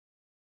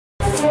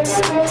This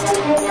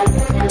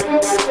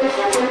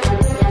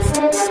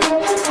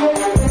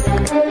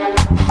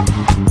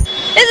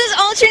is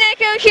Ultra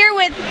Niko here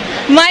with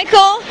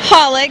Niko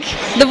Bellic,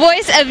 the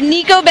voice of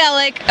Niko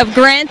Bellic of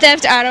Grand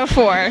Theft Auto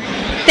 4.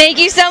 Thank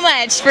you so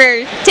much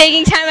for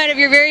taking time out of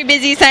your very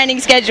busy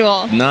signing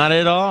schedule. Not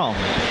at all.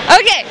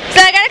 Okay,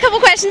 so I got a couple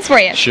questions for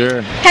you.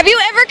 Sure. Have you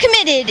ever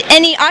committed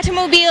any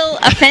automobile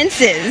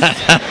offenses?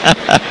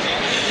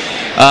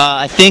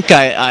 I think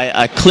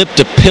I clipped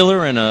a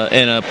pillar in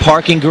a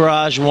parking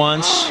garage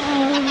once.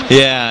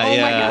 Yeah, Oh my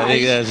yeah. I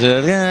think gosh.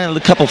 that's a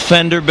couple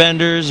fender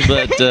benders,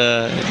 but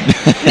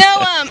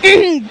No,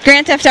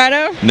 Grand Theft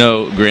Auto?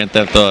 no Grand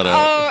Theft Auto.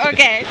 Oh,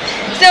 okay.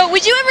 So,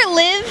 would you ever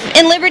live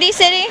in Liberty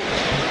City?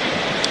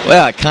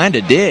 Well, I kind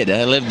of did.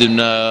 I lived in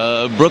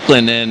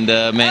Brooklyn and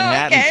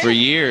Manhattan okay. for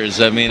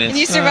years. I mean, it's And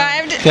you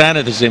survived? kind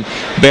of the same.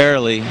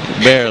 Barely.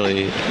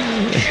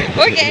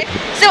 Okay.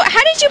 So,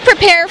 how did you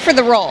prepare for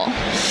the role?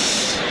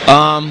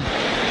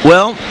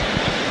 Well,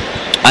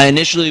 I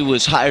initially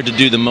was hired to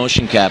do the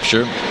motion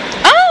capture.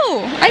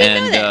 Oh, I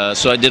didn't know that.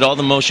 So I did all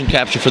the motion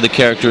capture for the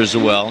character as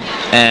well.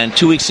 And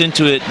 2 weeks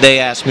into it, they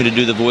asked me to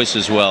do the voice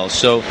as well.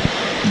 So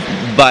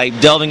by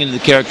delving into the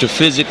character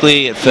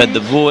physically, it fed the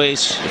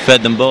voice, it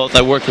fed them both.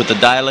 I worked with the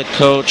dialect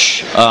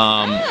coach.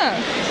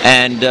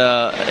 And,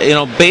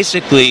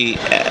 basically,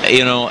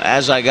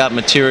 as I got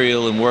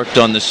material and worked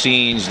on the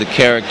scenes, the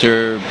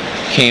character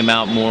came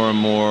out more and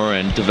more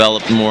and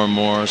developed more and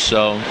more.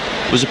 So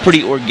it was a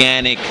pretty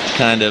organic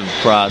kind of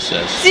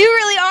process. So you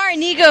really are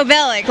Niko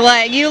Bellic.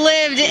 Like, you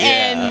lived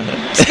and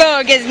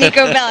spoke as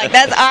Niko Bellic.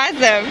 That's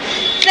awesome.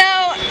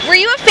 So, were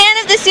you a fan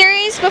of the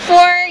series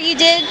before you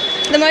did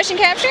the motion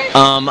capture?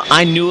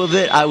 I knew of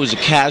it. I was a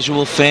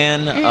casual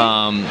fan.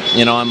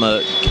 I'm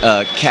a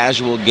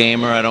casual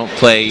gamer. I don't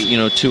play,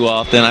 too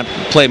often. I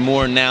play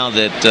more now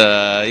that,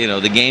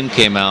 the game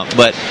came out.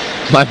 But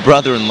my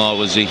brother-in-law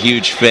was a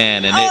huge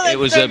fan, and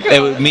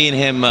me and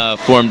him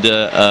formed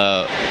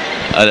a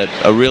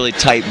really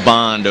tight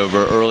bond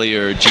over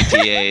earlier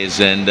GTAs,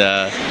 and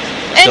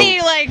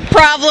any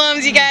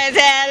problems you guys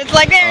had? It's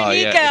like, there,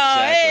 Niko.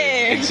 Yeah,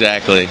 Hey.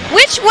 exactly.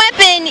 Which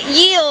weapon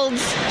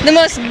yields the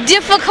most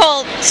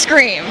difficult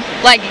scream?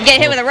 Like, get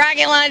hit with a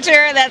rocket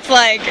launcher? That's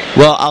like.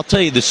 Well, I'll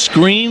tell you, the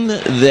scream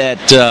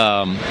that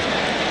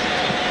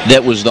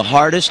was the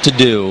hardest to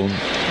do,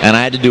 and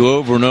I had to do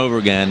over and over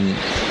again,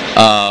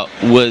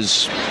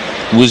 was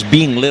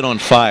being lit on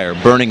fire,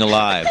 burning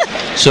alive.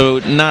 So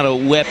not a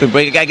weapon,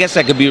 but I guess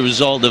that could be a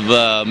result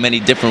of many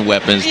different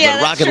weapons. Yeah,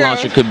 but rocket true.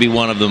 launcher could be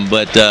one of them.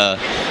 But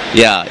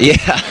yeah,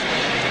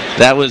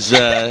 that was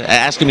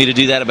asking me to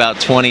do that about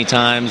 20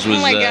 times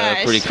was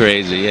pretty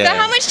crazy. Yeah. So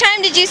how much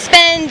time did you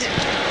spend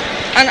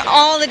on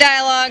all the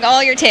dialogue,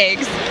 all your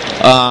takes?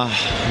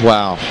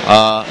 Wow.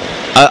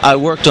 I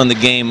worked on the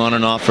game on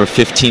and off for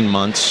 15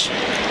 months.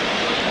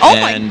 Oh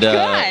and, my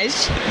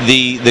gosh!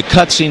 The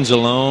cutscenes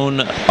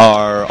alone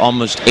are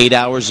almost 8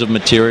 hours of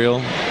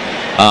material,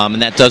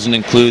 and that doesn't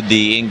include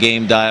the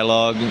in-game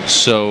dialogue.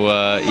 So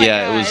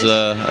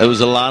it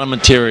was a lot of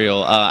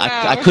material.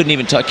 I couldn't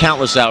even talk.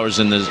 Countless hours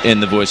in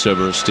the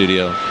voiceover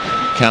studio.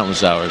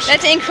 Countless hours.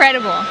 That's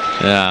incredible.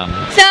 Yeah.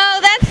 So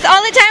that's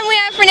all the time we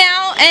have for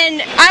now,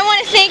 and I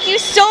want to thank you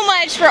so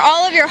much for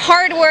all of your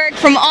hard work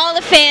from all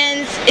the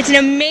fans. It's an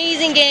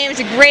amazing game.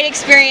 It's a great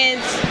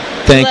experience.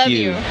 Thank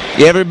you.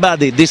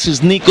 Everybody, this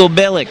is Niko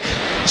Bellic.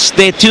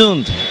 Stay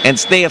tuned and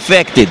stay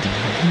affected.